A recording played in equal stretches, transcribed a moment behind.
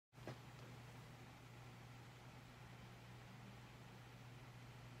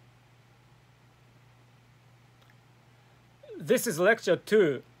This is lecture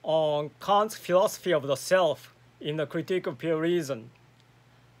 2 on Kant's philosophy of the self in the Critique of Pure Reason.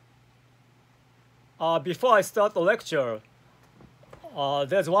 Before I start the lecture,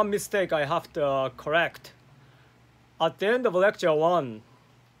 there's one mistake I have to correct. At the end of lecture 1,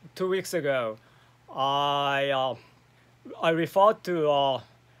 2 weeks ago, I referred to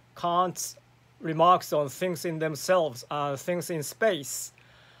Kant's remarks on things in themselves and things in space.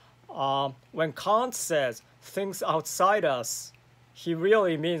 When Kant says things outside us, he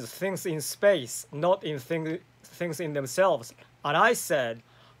really means things in space, not in things in themselves. And I said,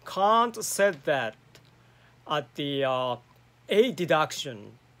 Kant said that at the A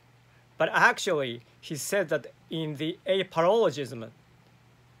deduction, but actually he said that in the A paralogism.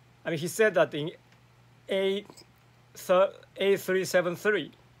 I mean, he said that in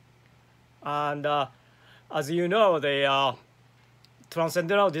A373. And as you know, the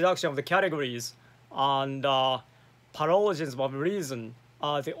transcendental deduction of the categories and paralogism of reason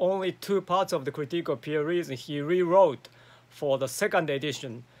are the only two parts of the Critique of Pure Reason he rewrote for the second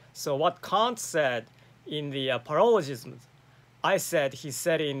edition. So what Kant said in the paralogism, he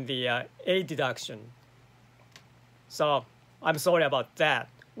said in the A deduction. So I'm sorry about that.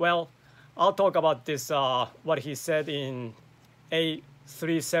 Well, I'll talk about this, what he said in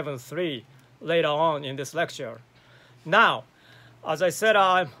A373 later on in this lecture. Now, as I said,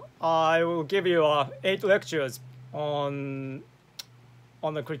 I will give you 8 lectures on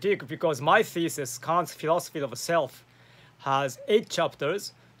the critique because my thesis, Kant's philosophy of self, has 8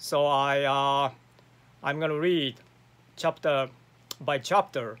 chapters. So I'm going to read chapter by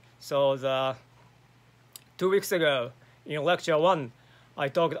chapter. So 2 weeks ago in lecture 1, I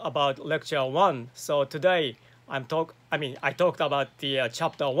talked about lecture 1. So today I talked about the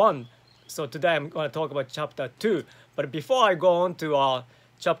chapter 1. So today I'm going to talk about chapter 2. But before I go on to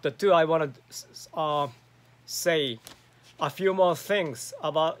chapter 2, I want to say a few more things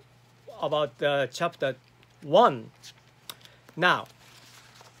about chapter 1. Now,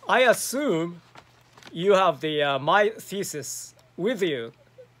 I assume you have the my thesis with you,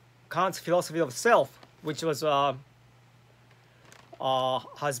 Kant's philosophy of self, which was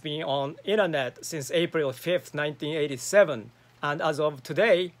has been on internet since April 5th, 1987, and as of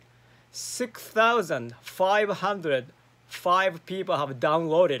today, 6,505 people have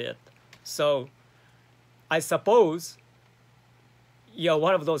downloaded it. So I suppose you're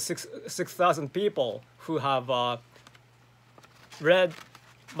one of those 6,000 people who have read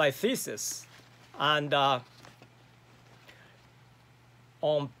my thesis. And on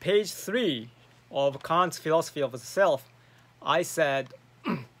page 3 of Kant's philosophy of self, I said,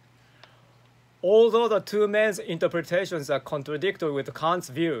 although the two men's interpretations are contradictory with Kant's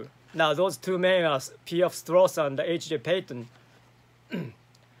view. Now, those two men are P.F. Strauss and H.J. Payton.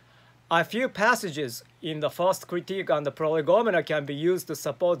 A few passages in the first critique and the prolegomena can be used to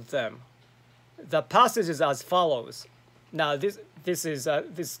support them. The passage is as follows. Now, this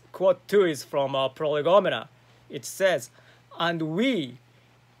quote 2 is from prolegomena. It says, "And we,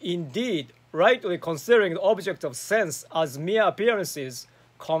 indeed, rightly considering the objects of sense as mere appearances,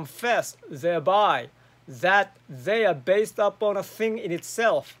 confess thereby that they are based upon a thing in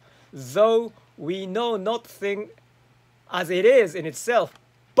itself, though we know not thing as it is in itself,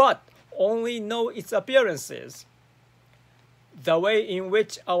 but only know its appearances, the way in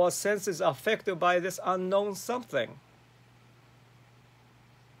which our senses are affected by this unknown something."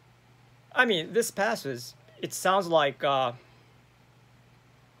 I mean, this passage, it sounds like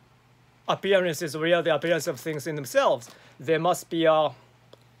appearances really the appearance of things in themselves. There must be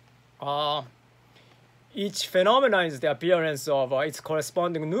each phenomenon is the appearance of its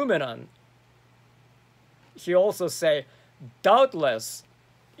corresponding noumenon. He also say, doubtless,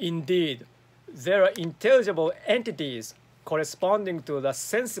 indeed, there are intelligible entities corresponding to the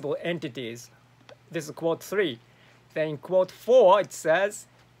sensible entities. This is quote 3. Then in quote 4, it says,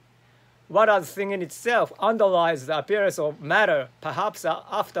 what as thing in itself underlies the appearance of matter, perhaps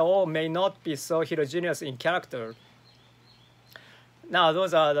after all may not be so heterogeneous in character. Now,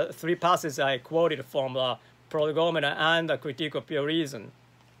 those are the 3 passages I quoted from the Prolegomena and the Critique of Pure Reason.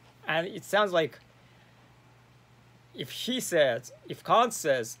 And it sounds like if Kant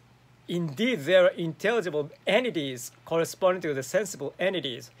says, indeed there are intelligible entities corresponding to the sensible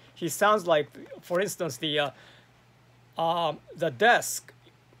entities, he sounds like, for instance, the desk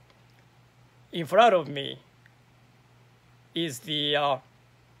in front of me is the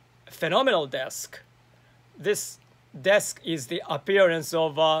phenomenal desk. This desk is the appearance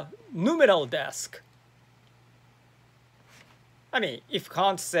of a noumenal desk. I mean, if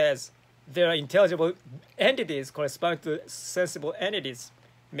Kant says there are intelligible entities corresponding to sensible entities,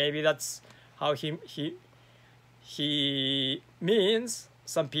 maybe that's how he he means,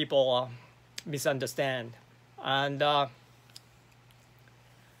 some people misunderstand. And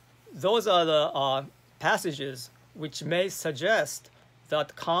those are the passages which may suggest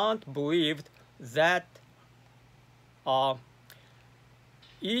that Kant believed that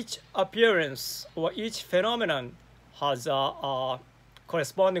each appearance or each phenomenon has a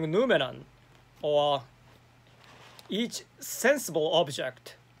corresponding noumenon, or each sensible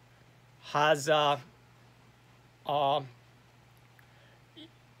object has a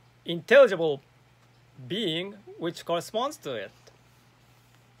intelligible being which corresponds to it.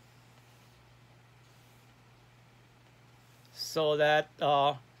 So that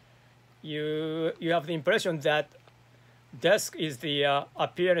you have the impression that desk is the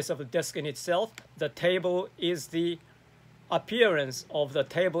appearance of the desk in itself, the table is the appearance of the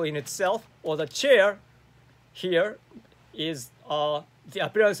table in itself, or the chair here is the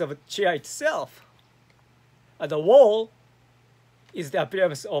appearance of a chair itself. The wall is the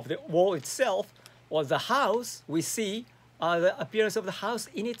appearance of the wall itself, or the house we see the appearance of the house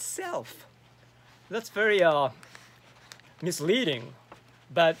in itself. That's very misleading.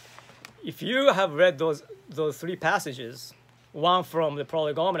 But if you have read those three passages, one from the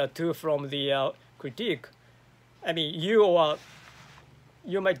Prolegomena, two from the Critique, I mean, you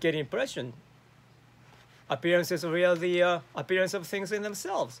might get impression. Appearances are the appearance of things in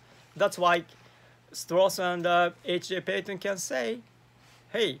themselves. That's why Strauss and H.J. Payton can say,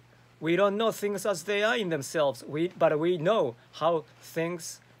 hey, we don't know things as they are in themselves, but we know how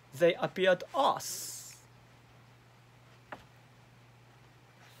things, they appear to us.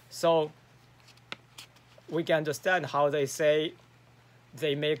 So we can understand how they say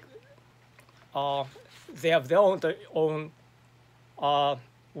they make, they have their own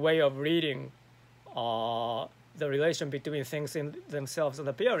way of reading the relation between things in themselves and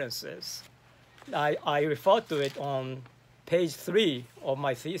appearances. I refer to it on page 3 of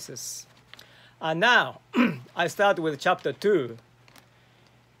my thesis. And now I start with chapter 2,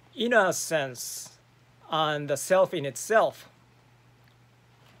 inner sense and the self in itself.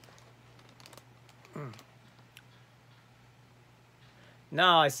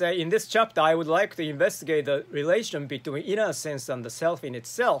 Now I say, in this chapter, I would like to investigate the relation between inner sense and the self in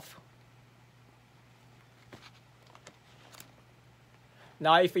itself.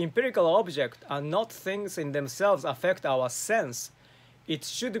 Now, if empirical objects and not things in themselves affect our sense, it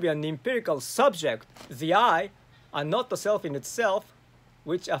should be an empirical subject, the I, and not the self in itself,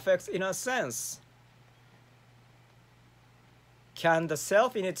 which affects inner sense. Can the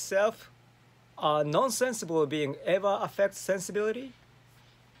self in itself, a non-sensible being, ever affect sensibility?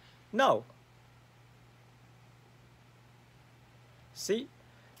 No. See,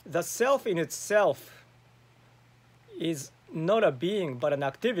 the self in itself is not a being but an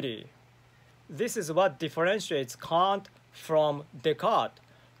activity. This is what differentiates Kant from Descartes.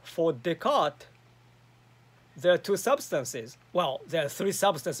 For Descartes, there are two substances. Well, there are three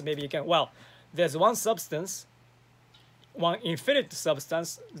substances, maybe you can. Well, there's one substance, one infinite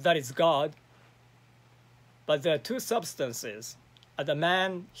substance, that is God. But there are two substances. The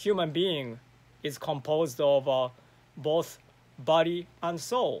man, human being, is composed of both body and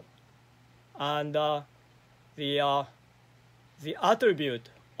soul. And the attribute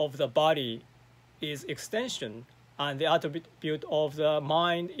of the body is extension, and the attribute of the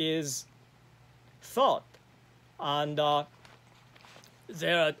mind is thought. And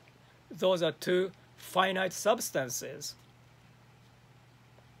those are two finite substances.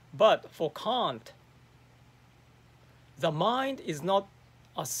 But for Kant, the mind is not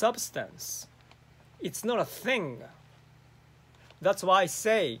a substance. It's not a thing. That's why I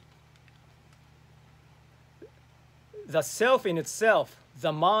say the self in itself,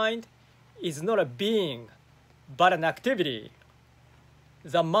 the mind, is not a being, but an activity.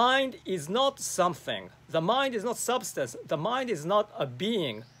 The mind is not something. The mind is not substance. The mind is not a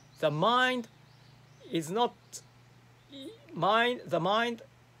being. The mind is not mind. The mind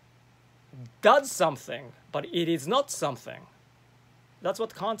does something, but it is not something. That's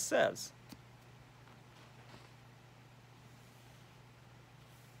what Kant says.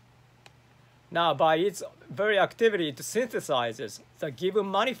 Now, by its very activity, it synthesizes the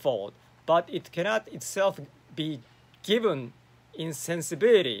given manifold, but it cannot itself be given in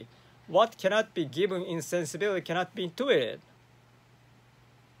sensibility. What cannot be given in sensibility cannot be intuited.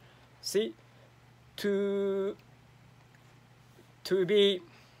 See, to be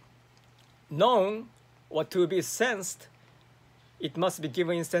known or to be sensed, it must be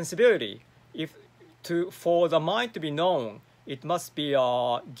given in sensibility. For the mind to be known, it must be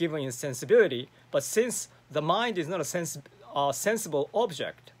given in sensibility. But since the mind is not a sensible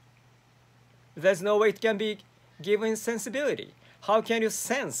object, there's no way it can be given sensibility. How can you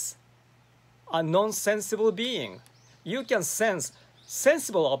sense a non-sensible being? You can sense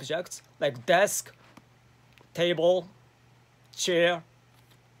sensible objects like desk, table, chair,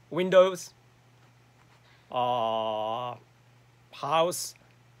 windows, house,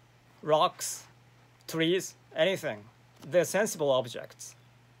 rocks, trees, anything. They're sensible objects.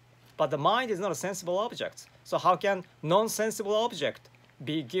 But the mind is not a sensible object. So how can non-sensible object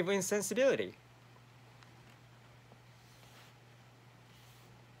be given sensibility?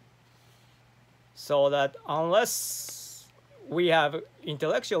 So that unless we have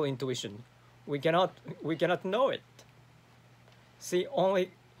intellectual intuition, we cannot know it. See,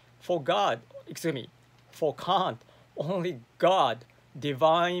 only for Kant, only God,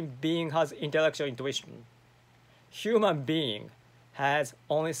 divine being, has intellectual intuition. Human being has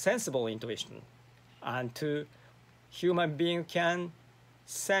only sensible intuition. And human being can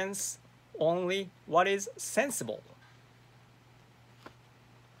sense only what is sensible.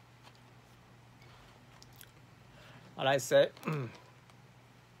 And I say,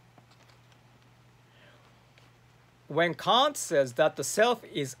 when Kant says that the self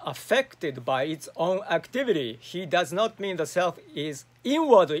is affected by its own activity, he does not mean the self is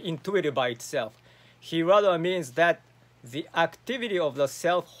inwardly intuited by itself. He rather means that the activity of the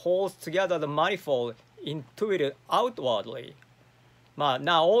self holds together the manifold intuited outwardly.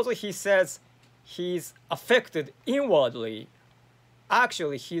 Now also he says he's affected inwardly.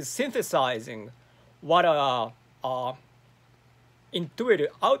 Actually, he's synthesizing what are intuited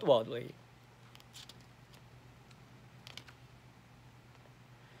outwardly.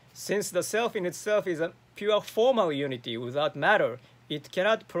 Since the self in itself is a pure formal unity without matter, it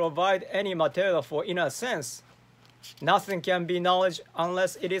cannot provide any material for inner sense. Nothing can be knowledge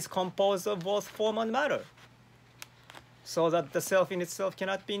unless it is composed of both form and matter, so that the self in itself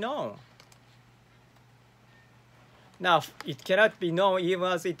cannot be known. Now, it cannot be known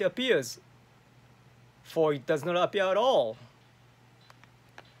even as it appears, for it does not appear at all.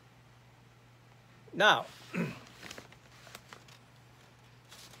 Now,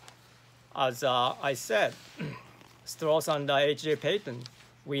 as I said, Strauss and H.J. Payton,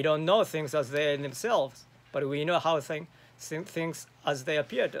 we don't know things as they are in themselves, but we know how things as they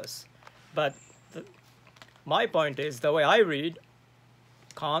appear to us. But my point is, the way I read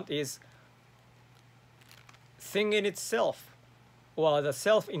Kant is thing in itself, or the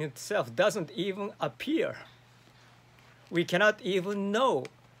self in itself, doesn't even appear. We cannot even know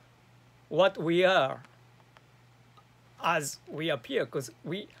what we are as we appear, because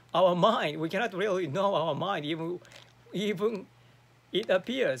our mind, we cannot really know our mind, even it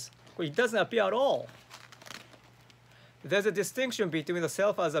appears. It doesn't appear at all. There's a distinction between the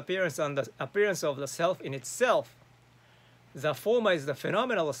self as appearance and the appearance of the self in itself. The former is the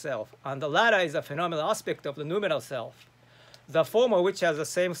phenomenal self, and the latter is the phenomenal aspect of the noumenal self. The former, which has the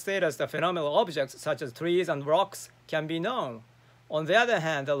same state as the phenomenal objects, such as trees and rocks, can be known. On the other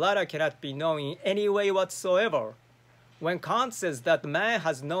hand, the latter cannot be known in any way whatsoever. When Kant says that man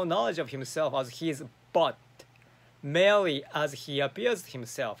has no knowledge of himself as he is but merely as he appears to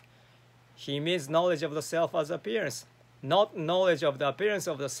himself, he means knowledge of the self as appearance, not knowledge of the appearance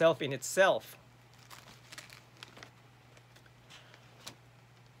of the self in itself.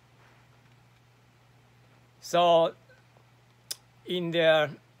 So, in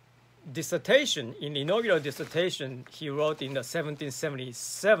their dissertation, in the inaugural dissertation he wrote in the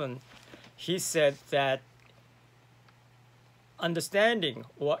 1777, he said that understanding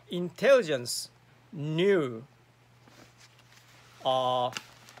or intelligence knew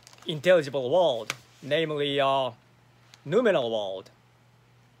intelligible world, namely noumenal world,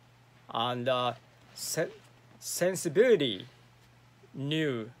 and sensibility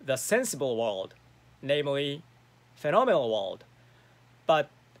knew the sensible world, namely phenomenal world. But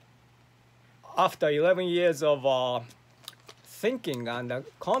after 11 years of thinking and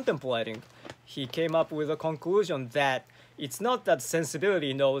contemplating, he came up with a conclusion that it's not that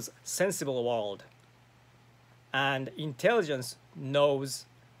sensibility knows sensible world, and intelligence knows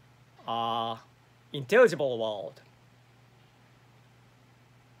intelligible world.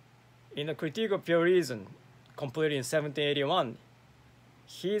 In the Critique of Pure Reason, completed in 1781,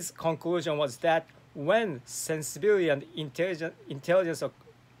 his conclusion was that when sensibility and intelligence are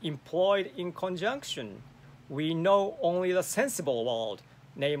employed in conjunction, we know only the sensible world,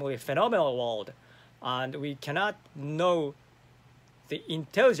 namely phenomenal world, and we cannot know the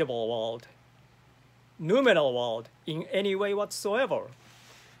intelligible world, noumenal world, in any way whatsoever.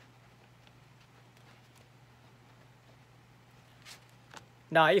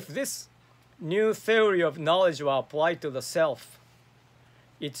 Now, if this new theory of knowledge were applied to the self,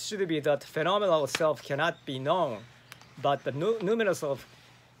 it should be that phenomenal self cannot be known, but the noumenal self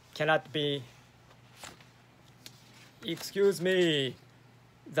cannot be, excuse me,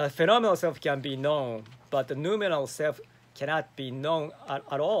 the phenomenal self can be known, but the noumenal self cannot be known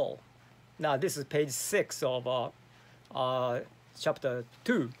at all. Now, this is page 6 of chapter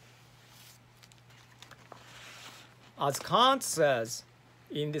 2. As Kant says,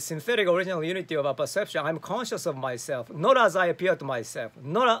 in the synthetic original unity of a perception, I'm conscious of myself, not as I appear to myself,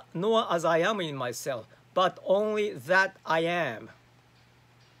 nor as I am in myself, but only that I am.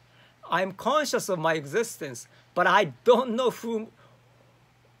 I'm conscious of my existence, but I don't know who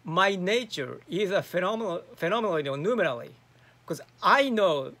my nature, either phenomenally or noumenally, because I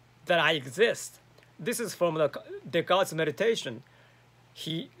know that I exist. This is from Descartes' meditation.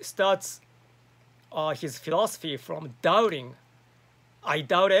 He starts his philosophy from doubting. I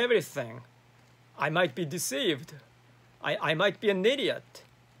doubt everything. I might be deceived. I might be an idiot.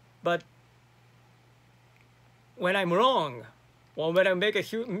 But when I'm wrong, or when I make a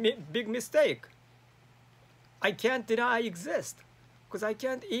big mistake, I can't deny I exist, because I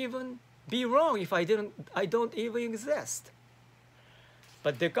can't even be wrong if I don't even exist.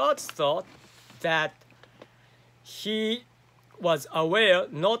 But Descartes thought that he was aware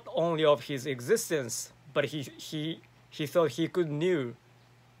not only of his existence, but he thought he could know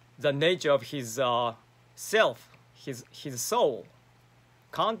the nature of his self, his soul.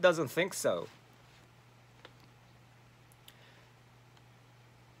 Kant doesn't think so.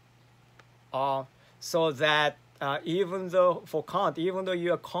 So that even though, for Kant, even though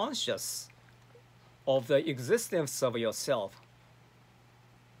you are conscious of the existence of yourself,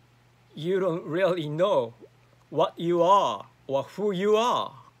 you don't really know what you are or who you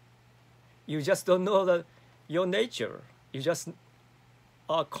are. You just don't know your nature. You just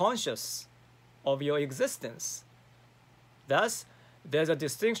are conscious of your existence. Thus, there's a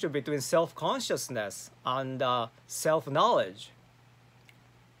distinction between self-consciousness and self-knowledge.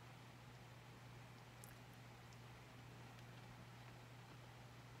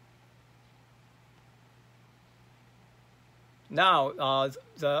 Now,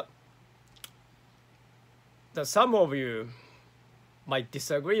 some of you might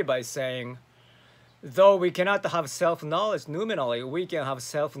disagree by saying, though we cannot have self-knowledge nominally, we can have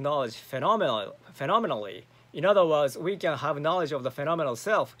self-knowledge phenomenally. In other words, we can have knowledge of the phenomenal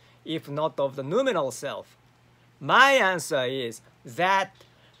self, if not of the noumenal self. My answer is that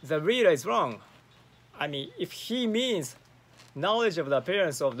the reader is wrong. I mean, if he means knowledge of the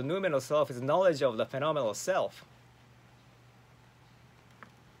appearance of the noumenal self is knowledge of the phenomenal self.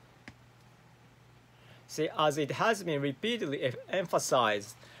 See, as it has been repeatedly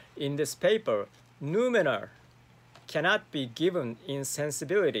emphasized in this paper, noumena cannot be given in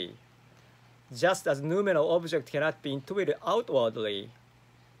sensibility, just as noumenal object cannot be intuited outwardly.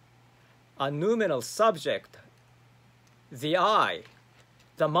 A noumenal subject, the I,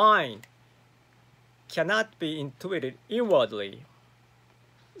 the mind, cannot be intuited inwardly.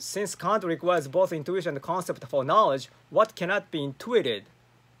 Since Kant requires both intuition and concept for knowledge, what cannot be intuited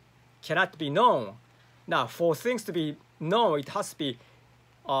cannot be known. Now, for things to be known, it has to be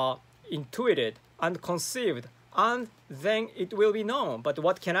intuited and conceived, and then it will be known. But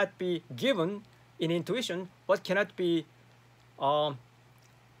what cannot be given in intuition, what cannot be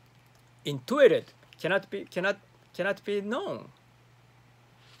intuited, cannot be known.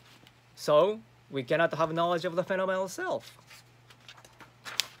 So we cannot have knowledge of the phenomenal self.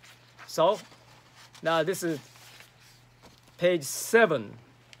 So now this is page 7.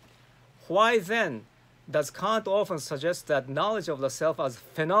 Why then does Kant often suggest that knowledge of the self as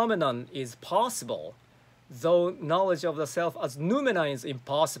phenomenon is possible, though knowledge of the self as noumena is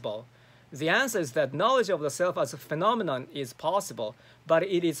impossible? The answer is that knowledge of the self as a phenomenon is possible, but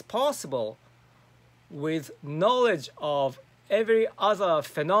it is possible with knowledge of every other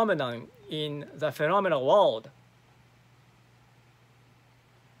phenomenon in the phenomenal world.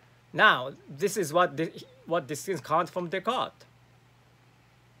 Now, this is what distinguishes Kant from Descartes.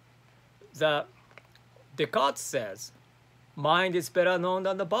 Descartes says, mind is better known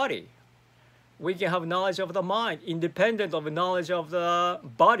than the body. We can have knowledge of the mind independent of knowledge of the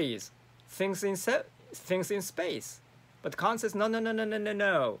bodies, things in space. But Kant says,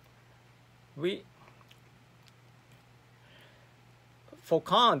 no. For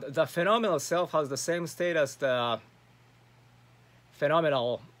Kant, the phenomenal self has the same state as the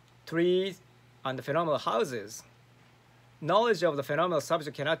phenomenal trees and the phenomenal houses. Knowledge of the phenomenal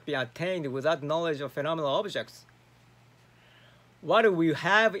subject cannot be attained without knowledge of phenomenal objects. What we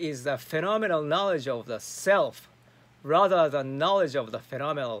have is the phenomenal knowledge of the self rather than knowledge of the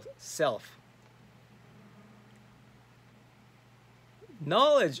phenomenal self.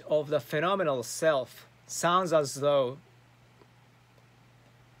 knowledge of the phenomenal self sounds as though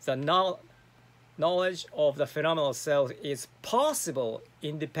the knowledge of the phenomenal self is possible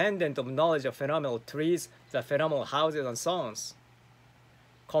independent of knowledge of phenomenal trees, the phenomenal houses, and so on.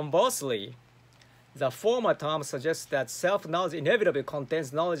 Conversely, the former term suggests that self-knowledge inevitably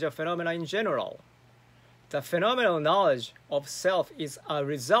contains knowledge of phenomena in general. The phenomenal knowledge of self is a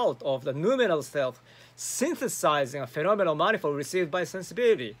result of the noumenal self synthesizing a phenomenal manifold received by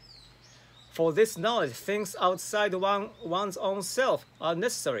sensibility. For this knowledge, things outside one's own self are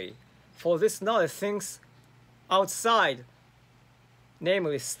necessary. For this knowledge, things outside,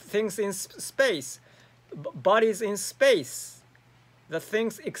 namely things in space, bodies in space, the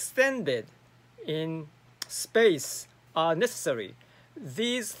things extended in space are necessary.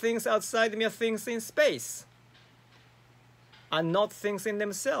 These things outside me are things in space and not things in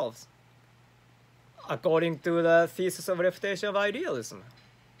themselves, according to the thesis of refutation of idealism.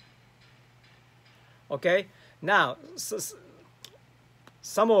 Okay? Now,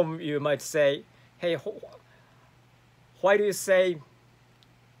 some of you might say, hey, why do you say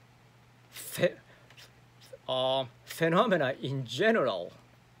phenomena in general?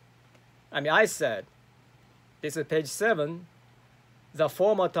 I mean, I said, this is page 7, the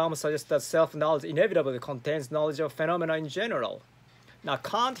former term suggests that self-knowledge inevitably contains knowledge of phenomena in general. Now,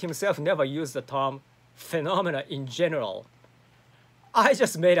 Kant himself never used the term phenomena in general. I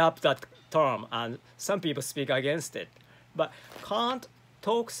just made up that term, and some people speak against it. But Kant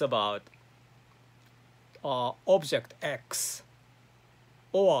talks about object X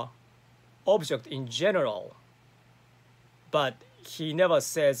or object in general, but he never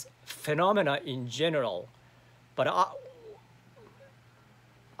says phenomena in general. But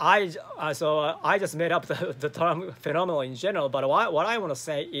I just made up the term phenomenal in general. But what I want to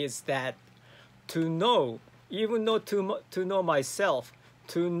say is that to know, even though to know myself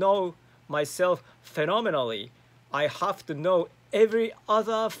phenomenally, I have to know every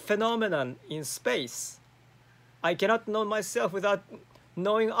other phenomenon in space. I cannot know myself without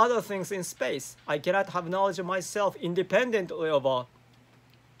knowing other things in space. I cannot have knowledge of myself independently of a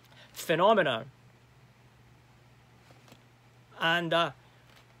phenomenon. And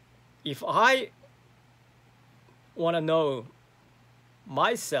if I want to know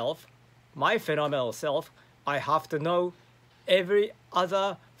myself, my phenomenal self, I have to know every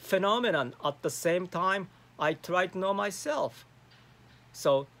other phenomenon at the same time I try to know myself.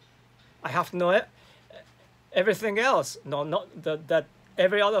 So I have to know everything else, that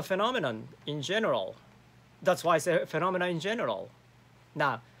every other phenomenon in general. That's why I say phenomena in general.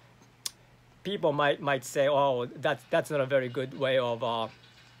 Now, people might say, oh, that's not a very good way of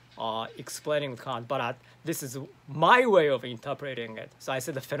explaining Kant, but this is my way of interpreting it. So I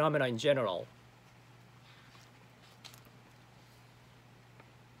said the phenomena in general.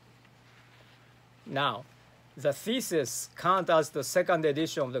 Now, the thesis Kant as the second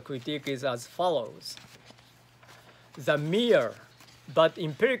edition of the Critique is as follows. The mere but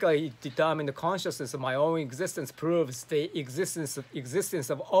empirically determined consciousness of my own existence proves the existence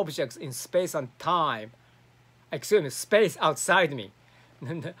of objects in space and time. Excuse me, space outside me.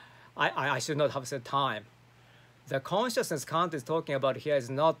 I should not have said time. The consciousness Kant is talking about here is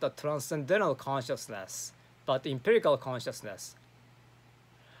not the transcendental consciousness, but empirical consciousness.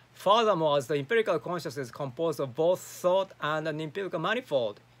 Furthermore, as the empirical consciousness is composed of both thought and an empirical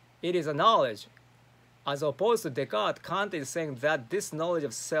manifold, it is a knowledge. As opposed to Descartes, Kant is saying that this knowledge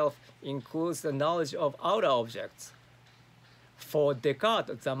of self includes the knowledge of outer objects. For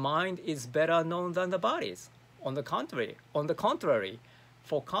Descartes, the mind is better known than the bodies. On the contrary,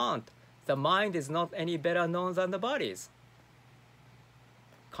 for Kant, the mind is not any better known than the bodies.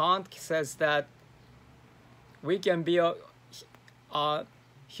 Kant says that we can be a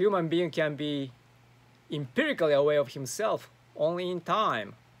human being can be empirically aware of himself only in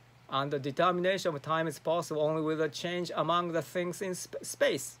time, and the determination of time is possible only with a change among the things in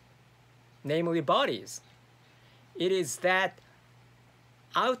space, namely bodies. It is that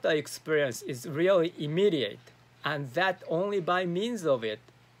outer experience is really immediate, and that only by means of it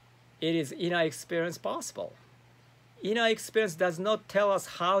is inner experience possible. Inner experience does not tell us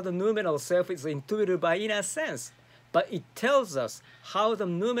how the noumenal self is intuited by inner sense, but it tells us how the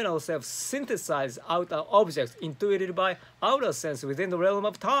noumenal self synthesizes outer objects intuited by outer sense within the realm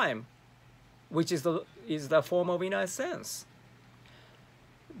of time, which is the form of inner sense.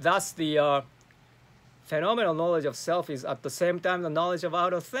 Thus, the phenomenal knowledge of self is at the same time the knowledge of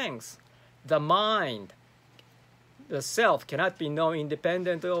outer things. The mind, the self, cannot be known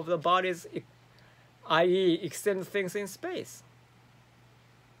independently of the bodies, i.e. extended things in space.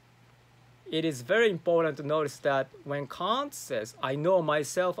 it is very important to notice that when Kant says, I know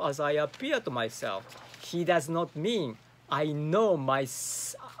myself as I appear to myself, he does not mean I know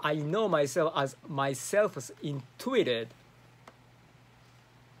myself as myself is intuited,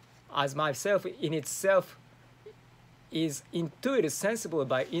 as myself in itself is intuited, sensible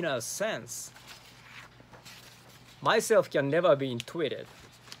by inner sense. Myself can never be intuited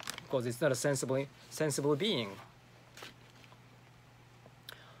because it's not a sensible being.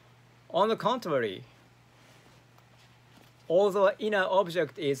 On the contrary, although an inner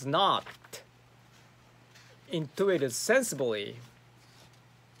object is not intuited sensibly,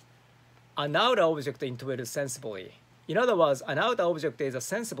 an outer object intuited sensibly. In other words, an outer object is a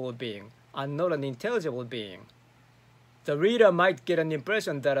sensible being and not an intelligible being. The reader might get an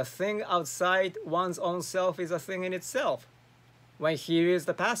impression that a thing outside one's own self is a thing in itself when he reads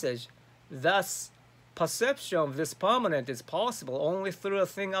the passage. Thus, perception of this permanent is possible only through a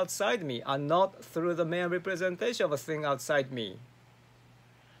thing outside me and not through the mere representation of a thing outside me.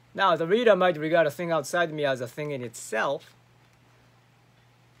 Now, the reader might regard a thing outside me as a thing in itself,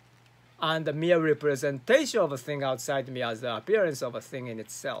 and the mere representation of a thing outside me as the appearance of a thing in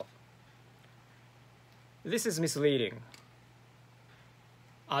itself. This is misleading.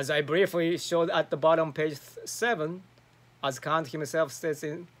 As I briefly showed at the bottom, page 7, as Kant himself states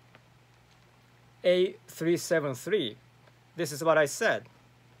in A373, this is what I said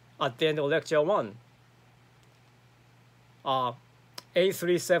at the end of lecture 1.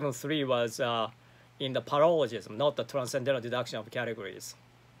 A373 was in the paralogism, not the transcendental deduction of categories.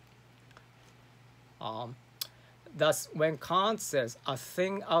 Thus, when Kant says a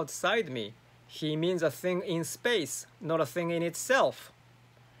thing outside me, he means a thing in space, not a thing in itself.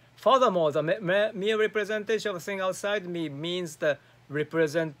 Furthermore, the mere representation of a thing outside me means the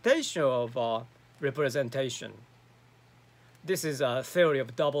representation of representation. This is a theory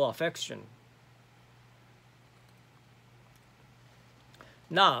of double affection.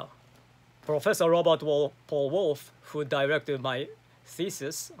 Now, Professor Robert Paul Wolff, who directed my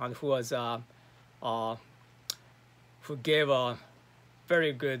thesis and who was who gave a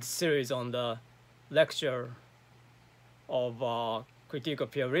very good series on the lecture of critique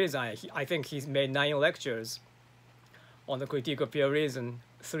of pure reason. I think he's made 9 lectures on the critique of pure reason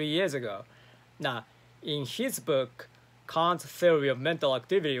 3 years ago. Now, in his book, Kant's Theory of Mental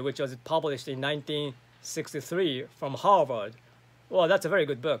Activity, which was published in 1963 from Harvard, well, that's a very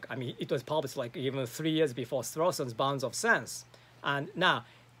good book. I mean, it was published like even 3 years before Strawson's Bounds of Sense. And now,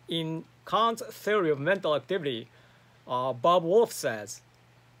 in Kant's Theory of Mental Activity, Bob Wolff says,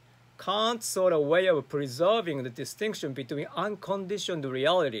 Kant sought a way of preserving the distinction between unconditioned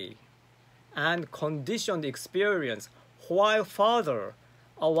reality and conditioned experience, while further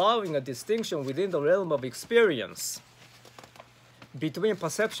allowing a distinction within the realm of experience between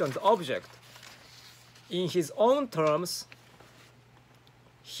perception's object. In his own terms,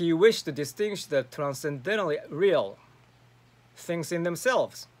 he wished to distinguish the transcendentally real things in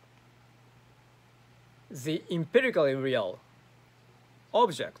themselves, the empirically real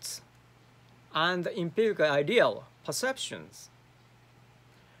objects, and the empirically ideal perceptions.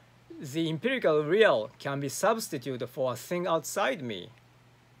 The empirically real can be substituted for a thing outside me,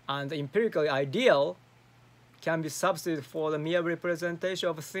 and the empirically ideal can be substituted for the mere representation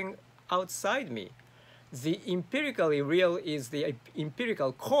of a thing outside me. The empirically real is the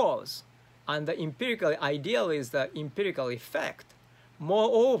empirical cause, and the empirically ideal is the empirical effect.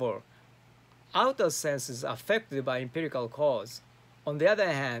 Moreover, outer sense is affected by empirical cause. On the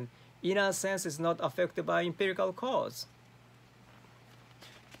other hand, inner sense is not affected by empirical cause.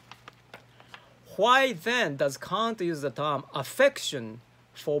 Why then does Kant use the term affection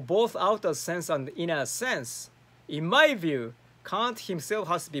for both outer sense and inner sense? In my view, Kant himself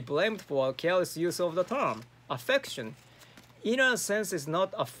has to be blamed for a careless use of the term affection. Inner sense is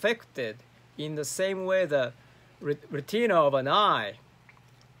not affected in the same way the retina of an eye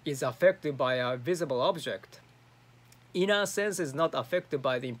is affected by a visible object. Inner sense is not affected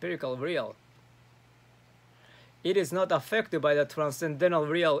by the empirical real. It is not affected by the transcendental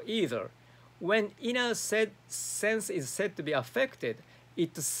real either. When inner sense is said to be affected,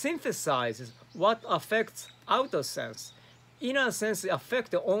 it synthesizes what affects outer sense. Inner sense is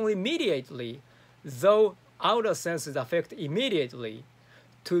affected only mediately, though outer sense is affected immediately.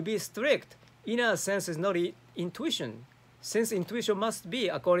 To be strict, inner sense is not intuition, since intuition must be,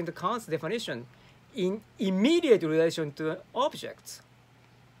 according to Kant's definition, in immediate relation to objects.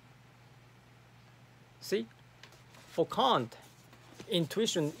 See, for Kant,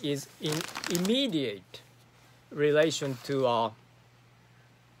 intuition is in immediate relation to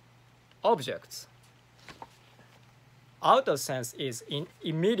objects. Outer sense is in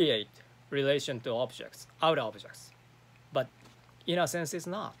immediate relation to objects, outer objects. But in a sense, it's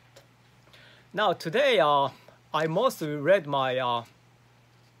not. Now, today, I mostly read my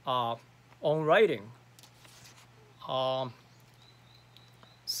own writing.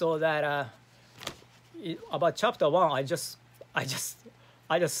 So that about chapter 1, I just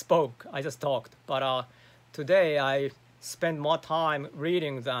spoke, I just talked. But today I spend more time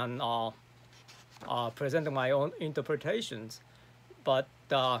reading than presenting my own interpretations. But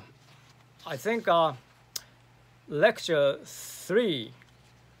I think lecture 3,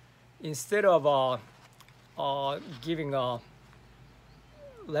 instead of giving a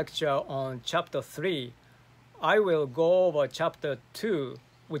lecture on chapter 3, I will go over chapter 2,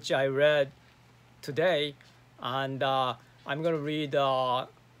 which I read today, and I'm going to read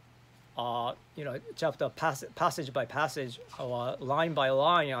chapter passage by passage or line by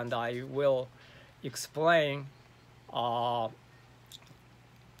line, and I will explain what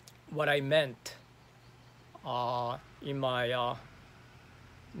I meant in my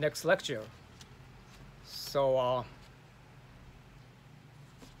next lecture. So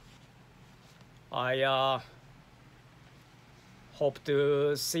I hope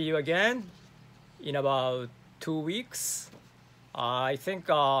to see you again in about 2 weeks. I think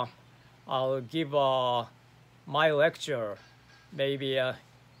I'll give my lecture maybe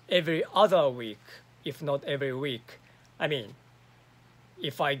every other week, if not every week. I mean,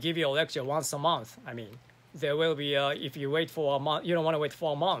 if I give you a lecture once a month, I mean, there will be, if you wait for a month, you don't want to wait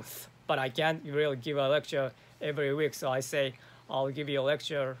for a month, but I can't really give a lecture every week. So I say I'll give you a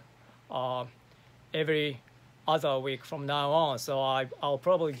lecture every other week from now on. So I'll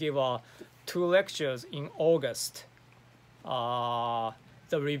probably give 2 lectures in August. The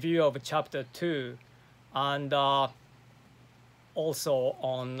review of chapter 2, and also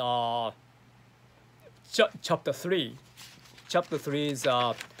on chapter 3. Chapter 3 is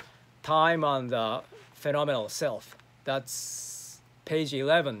time and the phenomenal self. That's page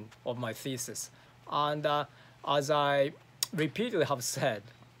 11 of my thesis. And as I repeatedly have said,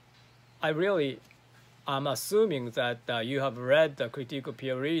 I really am assuming that you have read the Critique of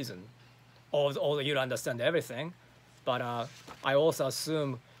Pure Reason, although you don't understand everything. But I also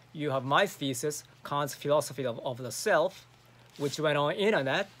assume you have my thesis, Kant's Philosophy of the Self, which went on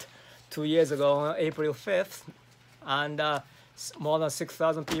internet 2 years ago on April 5th. And more than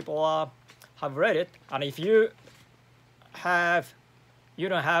 6,000 people have read it. And if you've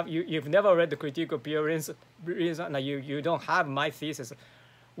never read the Critique of Pure Reason, and you don't have my thesis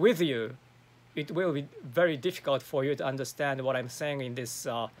with you, it will be very difficult for you to understand what I'm saying in this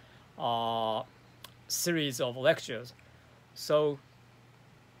series of lectures. So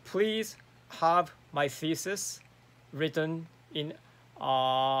please have my thesis written in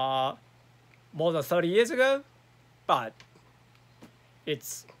more than 30 years ago, but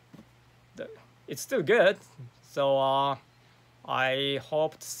it's still good. So I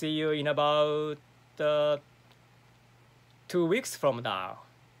hope to see you in about 2 weeks from now.